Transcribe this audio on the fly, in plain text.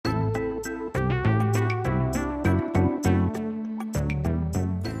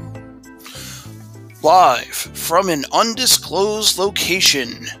Live from an undisclosed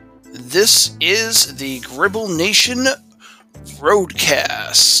location, this is the Gribblenation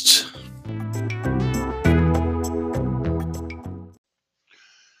Roadcast.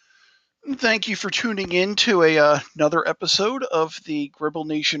 Thank you for tuning in to another episode of the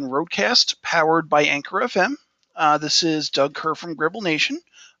Gribblenation Roadcast, powered by Anchor FM. This is Doug Kerr from Gribblenation.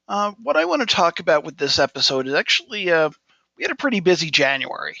 What I want to talk about with this episode is actually we had a pretty busy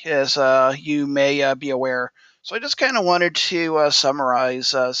January, as you may be aware. So I just kind of wanted to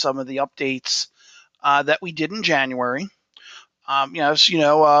summarize some of the updates that we did in January. As you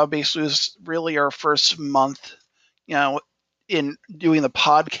know, basically it was really our first month, in doing the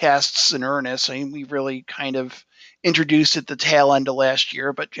podcasts in earnest. I mean, we really kind of introduced at the tail end of last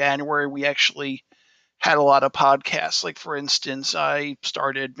year, but January we actually had a lot of podcasts. Like, for instance, I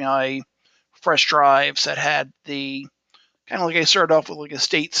started my Fresh Drives that had the kind of like I started off with like a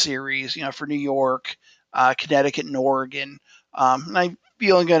state series, for New York, Connecticut, and Oregon. And I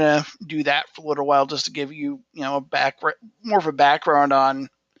feel I'm gonna do that for a little while just to give you, more of a background on,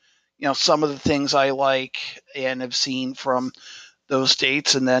 some of the things I like and have seen from those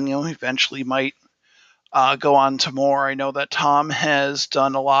states, and then eventually might go on to more. I know that Tom has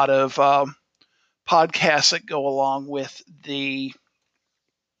done a lot of podcasts that go along with the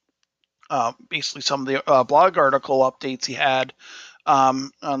basically some of the blog article updates he had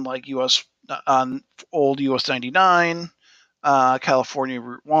on like on old US 99, California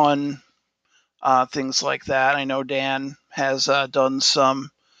Route 1, things like that. I know Dan has done some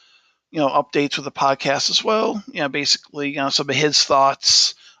updates with the podcast as well. Basically some of his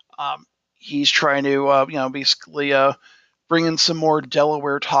thoughts. He's trying to basically bring in some more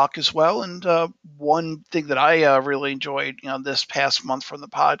Delaware talk as well. And one thing that I really enjoyed, this past month from the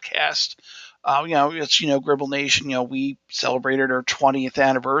podcast, it's Gribble Nation. We celebrated our 20th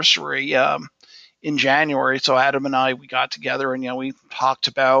anniversary in January. So Adam and I, we got together and we talked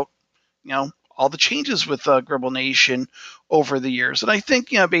about all the changes with Gribble Nation over the years. And I think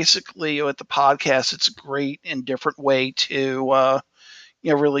basically with the podcast, it's a great and different way to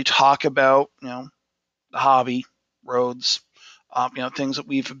really talk about the hobby, roads, things that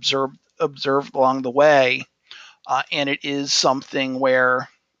we've observed along the way, and it is something where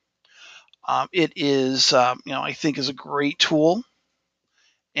it is I think is a great tool,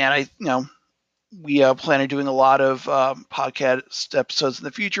 and we plan on doing a lot of podcast episodes in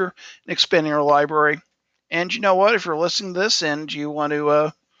the future and expanding our library. And you know what? If you're listening to this and you want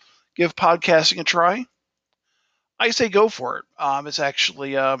to give podcasting a try, I say go for it. It's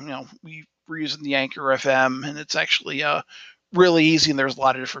actually, we're using the Anchor FM, and it's actually really easy, and there's a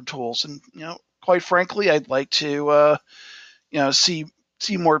lot of different tools. And quite frankly, I'd like to, see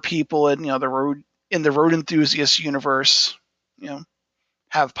more people in the road enthusiast universe,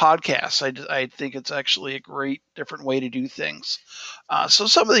 have podcasts. I think it's actually a great different way to do things. So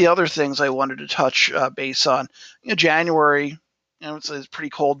some of the other things I wanted to touch base on, January, it's a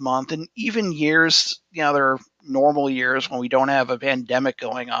pretty cold month, and even years, there are normal years when we don't have a pandemic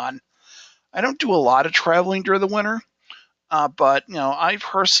going on. I don't do a lot of traveling during the winter, but I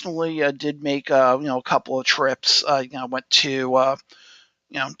personally did make a couple of trips. I went to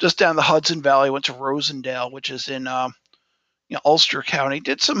just down the Hudson Valley. Went to Rosendale, which is in Ulster County.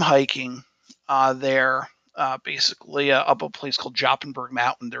 Did some hiking there. Basically up a place called Joppenberg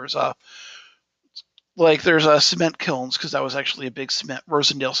Mountain. There's a cement kilns, because that was actually a big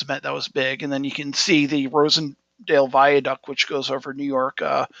Rosendale cement that was big, and then you can see the Rosendale Viaduct, which goes over New York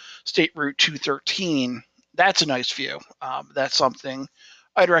State Route 213. That's a nice view. That's something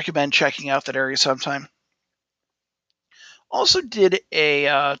I'd recommend checking out that area sometime. Also did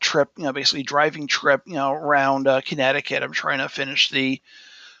a trip, basically driving trip, around Connecticut. I'm trying to finish the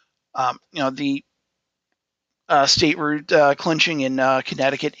state route clinching in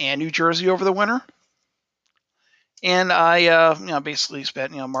Connecticut and New Jersey over the winter. And I, basically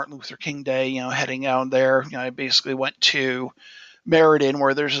spent, Martin Luther King Day, heading out there. I basically went to Meriden,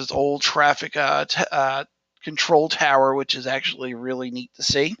 where there's this old traffic control tower, which is actually really neat to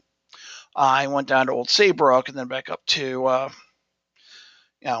see. I went down to Old Saybrook and then back up to,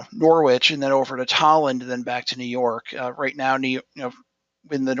 Norwich, and then over to Tolland, and then back to New York. Right now, in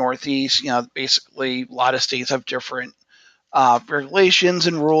the Northeast, basically a lot of states have different regulations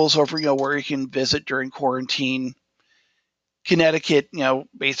and rules over, where you can visit during quarantine. Connecticut,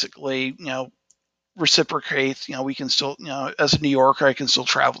 basically, reciprocates. We can still, as a New Yorker, I can still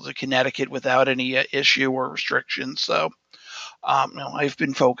travel to Connecticut without any issue or restrictions. So, I've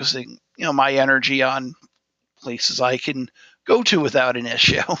been focusing, my energy on places I can go to without an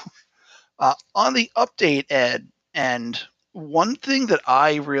issue. On the update end, one thing that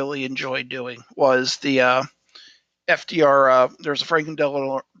I really enjoyed doing was the FDR. There's a Franklin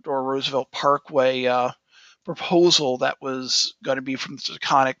Delano Roosevelt Parkway proposal that was going to be from the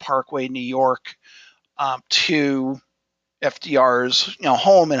Taconic Parkway, New York, to FDR's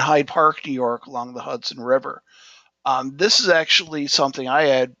home in Hyde Park, New York, along the Hudson River. This is actually something I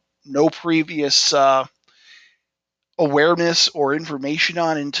had no previous awareness or information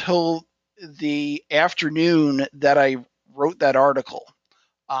on until the afternoon that I wrote that article.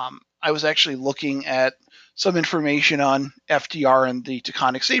 I was actually looking at some information on FDR and the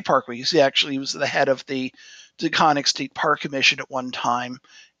Taconic State Parkway. He was the head of the Taconic State Park Commission at one time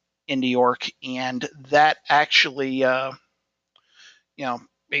in New York, and that actually,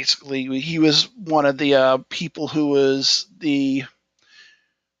 basically, he was one of the people who was the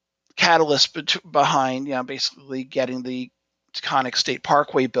catalyst behind, basically getting the Taconic State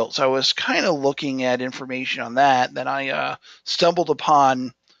Parkway built. So I was kind of looking at information on that. Then I stumbled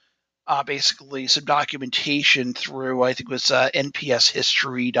upon basically some documentation through, I think it was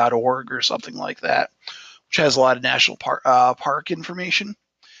npshistory.org or something like that, which has a lot of national park information.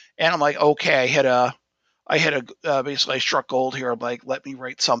 And I'm like, okay, basically I struck gold here. I'm like, let me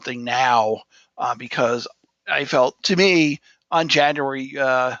write something now, because I felt, to me, on January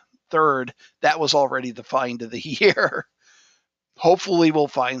 3rd, that was already the find of the year. Hopefully we'll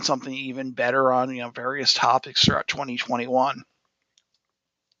find something even better on various topics throughout 2021.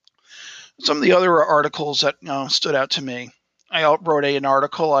 Some of the other articles that stood out to me. I wrote an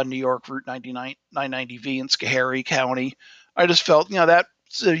article on New York Route 99, 990V in Schoharie County. I just felt,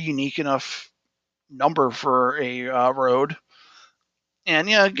 that's a unique enough number for a road,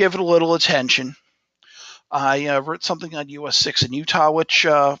 and give it a little attention. I wrote something on US 6 in Utah, which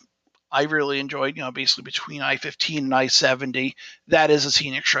I really enjoyed. Basically between I-15 and I-70, that is a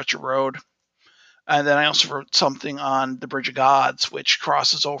scenic stretch of road. And then I also wrote something on the Bridge of Gods, which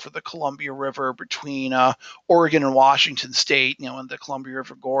crosses over the Columbia River between Oregon and Washington State, in the Columbia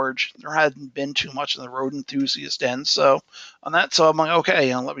River Gorge. There hadn't been too much in the road enthusiast end, so on that, so I'm like,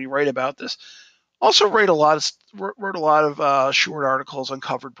 okay, let me write about this. Also wrote a lot of short articles on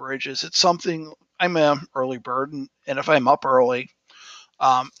covered bridges. It's something, I'm an early bird, and if I'm up early,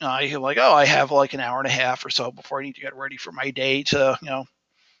 I have like an hour and a half or so before I need to get ready for my day to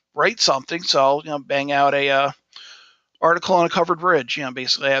write something. So I'll bang out a article on a covered bridge.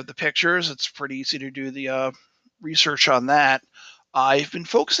 Basically I have the pictures. It's pretty easy to do the research on that. I've been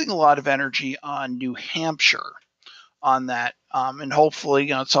focusing a lot of energy on New Hampshire on that, and hopefully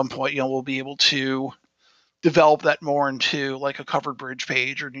at some point we'll be able to develop that more into like a covered bridge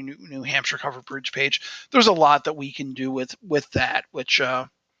page or New Hampshire covered bridge page. There's a lot that we can do with that, which I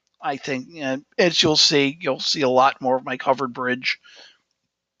think, as you'll see a lot more of my covered bridge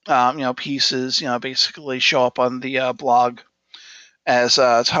pieces basically show up on the blog as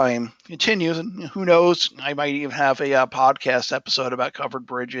time continues. And who knows, I might even have a podcast episode about covered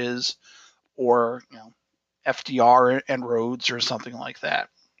bridges or FDR and roads or something like that.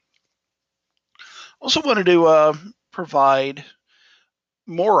 Also wanted to provide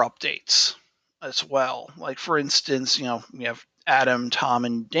more updates as well. Like, for instance, we have Adam, Tom,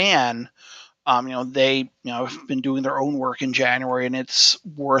 and Dan. They have been doing their own work in January, and it's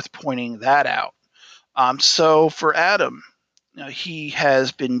worth pointing that out. So for Adam, he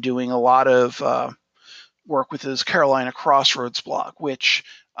has been doing a lot of work with his Carolina Crossroads blog, which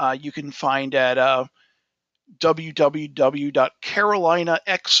you can find at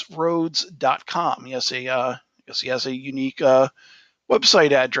www.carolinaxroads.com. He has a unique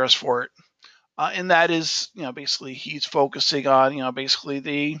website address for it, and that is basically he's focusing on basically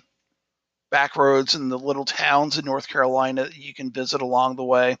the back roads and the little towns in North Carolina that you can visit along the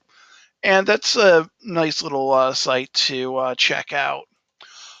way, and that's a nice little site to check out.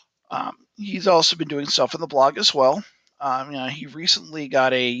 He's also been doing stuff on the blog as well. He recently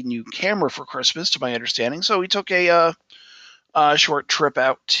got a new camera for Christmas, to my understanding, so he took a short trip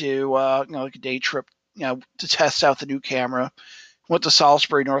out to like a day trip, to test out the new camera. Went to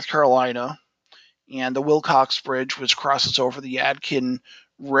Salisbury, North Carolina, and the Wilcox Bridge, which crosses over the Yadkin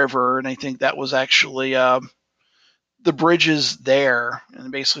River, and I think that was actually the bridge is there,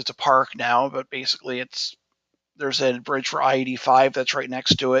 and basically it's a park now, but basically there's a bridge for I-85 that's right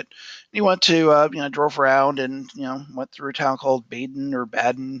next to it. And he went to drove around and went through a town called Baden or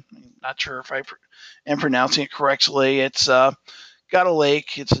Baden. I'm not sure if I am pronouncing it correctly. It's got a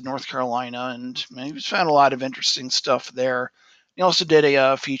lake. It's in North Carolina, and he found a lot of interesting stuff there. He also did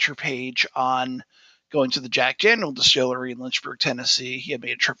a feature page on going to the Jack Daniel Distillery in Lynchburg, Tennessee. He had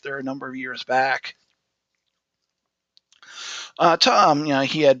made a trip there a number of years back. Tom,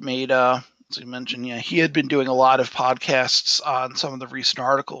 he had made as you mentioned, he had been doing a lot of podcasts on some of the recent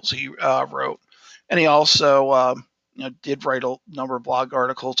articles he wrote, and he also did write a number of blog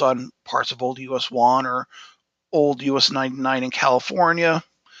articles on parts of old US 1 or old US 99 in California.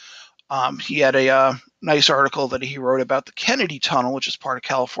 He had a nice article that he wrote about the Kennedy Tunnel, which is part of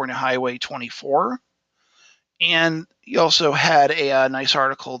California Highway 24. And he also had a nice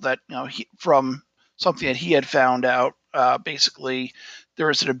article that, from something that he had found out. Basically, there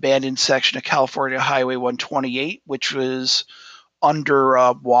was an abandoned section of California Highway 128, which was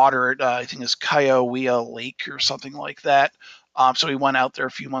under water at, I think it's Kiowa Lake or something like that. So he went out there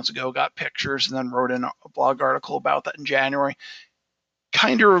a few months ago, got pictures, and then wrote in a blog article about that in January.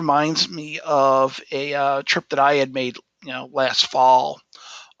 Kind of reminds me of a trip that I had made, last fall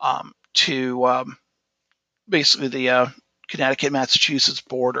to basically the Connecticut-Massachusetts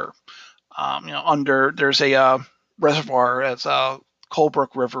border. There's a reservoir, as a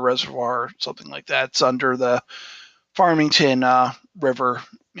Colebrook River Reservoir, something like that. It's under the Farmington River,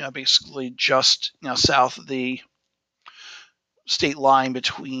 basically just south of the state line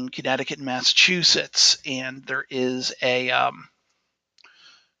between Connecticut and Massachusetts. And there is a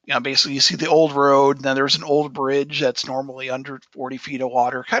basically you see the old road, and then there's an old bridge that's normally under 40 feet of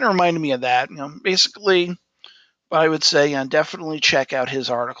water. Kind of reminded me of that. Basically, but I would say definitely check out his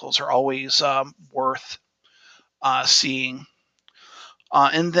articles. They're always worth seeing.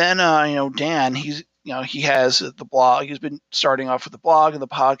 And then Dan, he has the blog. He's been starting off with the blog and the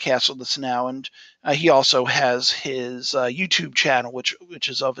podcast with us now, and he also has his YouTube channel, which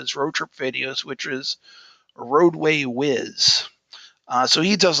is of his road trip videos, which is Roadway Whiz. So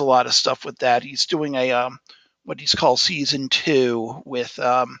he does a lot of stuff with that. He's doing a what he's called season 2 with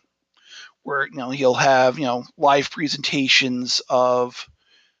where he'll have live presentations of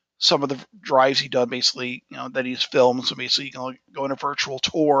some of the drives he done, basically that he's filmed. So basically you can go on a virtual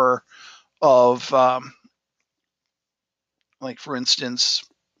tour of like for instance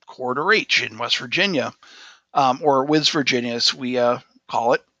Corridor H in West Virginia, or Whiz Virginia as we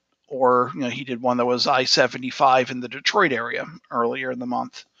call it, or he did one that was I-75 in the Detroit area earlier in the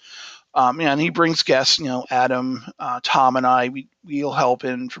month. And he brings guests, Adam, Tom, and I. We'll help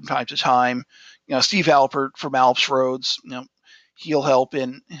in from time to time. Steve Alpert from Alps Roads, he'll help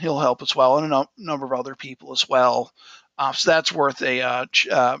as well, and a number of other people as well. So that's worth a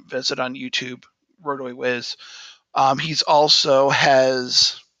visit on YouTube, Roadway Whiz. He's also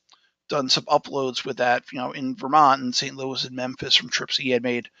has done some uploads with that, in Vermont and St. Louis and Memphis from trips he had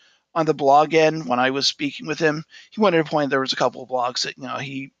made. On the blog end, when I was speaking with him, he wanted to point there was a couple of blogs that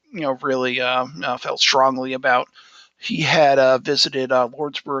he really felt strongly about. He had visited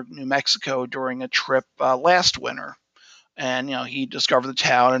Lordsburg, New Mexico during a trip last winter, and he discovered the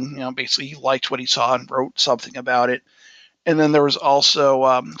town, and basically he liked what he saw and wrote something about it. And then there was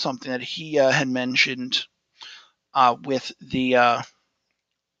also something that he had mentioned with the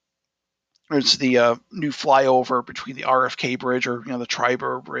it's the new flyover between the RFK Bridge, or the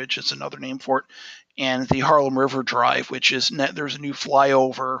Triborough Bridge, it's another name for it, and the Harlem River Drive, which is there's a new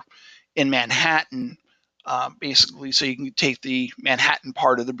flyover in Manhattan, basically, so you can take the Manhattan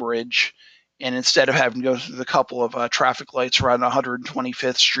part of the bridge, and instead of having to go through the couple of traffic lights around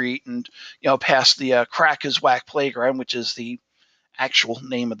 125th Street and past the Crack-Is-Whack Playground, which is the actual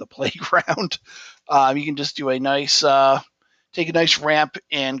name of the playground, you can just do a nice take a nice ramp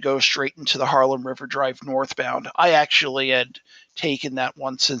and go straight into the Harlem River Drive northbound. I actually had taken that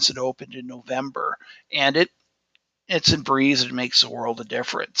one since it opened in November, and it's a breeze. It makes a world of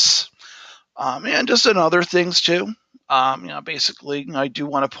difference. And just in other things too. Basically, I do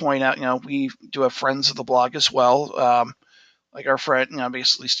want to point out, we do have friends of the blog as well. Like our friend,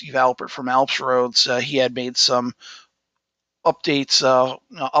 basically Steve Alpert from Alps Roads. He had made some updates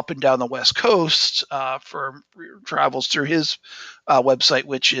up and down the West Coast for travels through his website,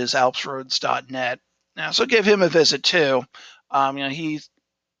 which is alpsroads.net. So give him a visit too. He's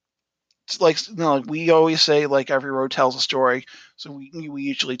like, we always say, like every road tells a story. So we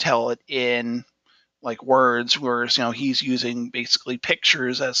usually tell it in like words, whereas he's using basically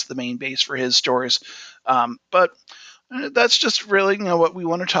pictures as the main base for his stories. But that's just really what we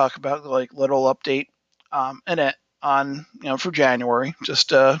want to talk about, like little update on for January, just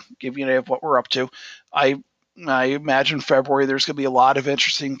to give you an idea of what we're up to. I imagine February there's going to be a lot of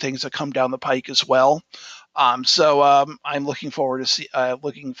interesting things that come down the pike as well. So I'm looking forward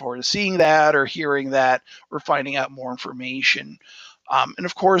to seeing that, or hearing that, or finding out more information. And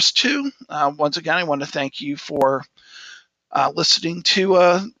of course, too, once again, I want to thank you for listening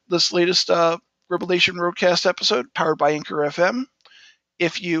to this latest Gribblenation Roadcast episode powered by Anchor FM.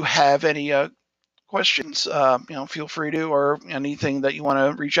 If you have any questions, feel free to, or anything that you want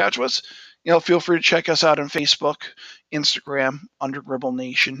to reach out to us, feel free to check us out on Facebook, Instagram, under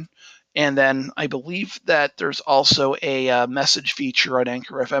Gribblenation. And then I believe that there's also a message feature on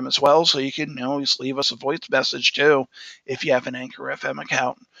Anchor FM as well, so you can always leave us a voice message too if you have an Anchor FM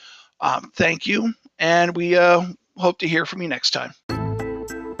account. Thank you, and we hope to hear from you next time.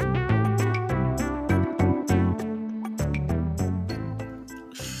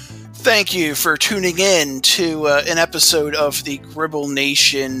 Thank you for tuning in to an episode of the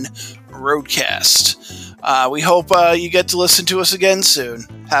Gribblenation Roadcast. We hope you get to listen to us again soon.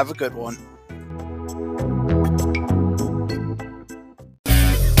 Have a good one.